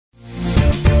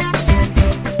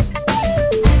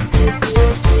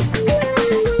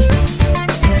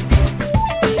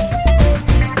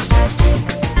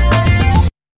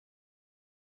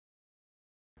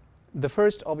the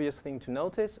first obvious thing to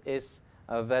notice is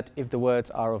that if the words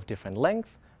are of different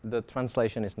length, the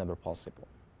translation is never possible.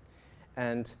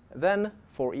 And then,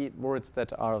 for words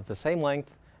that are of the same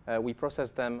length, we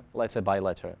process them letter by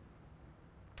letter.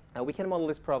 We can model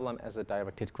this problem as a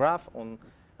directed graph on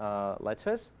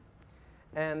letters.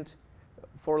 And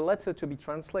for a letter to be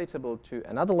translatable to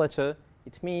another letter,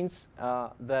 it means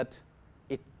that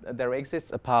there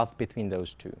exists a path between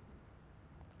those two.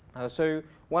 So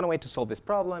one way to solve this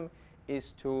problem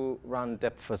is to run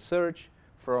depth first search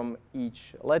from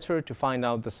each letter to find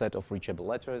out the set of reachable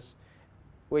letters,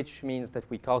 which means that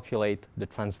we calculate the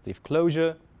transitive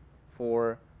closure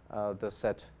for the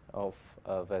set of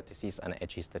vertices and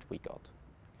edges that we got.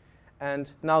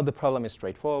 And now the problem is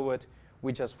straightforward.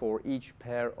 We just, for each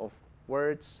pair of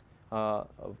words,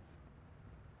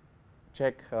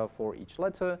 check for each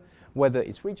letter whether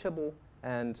it's reachable,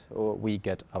 and we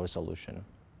get our solution.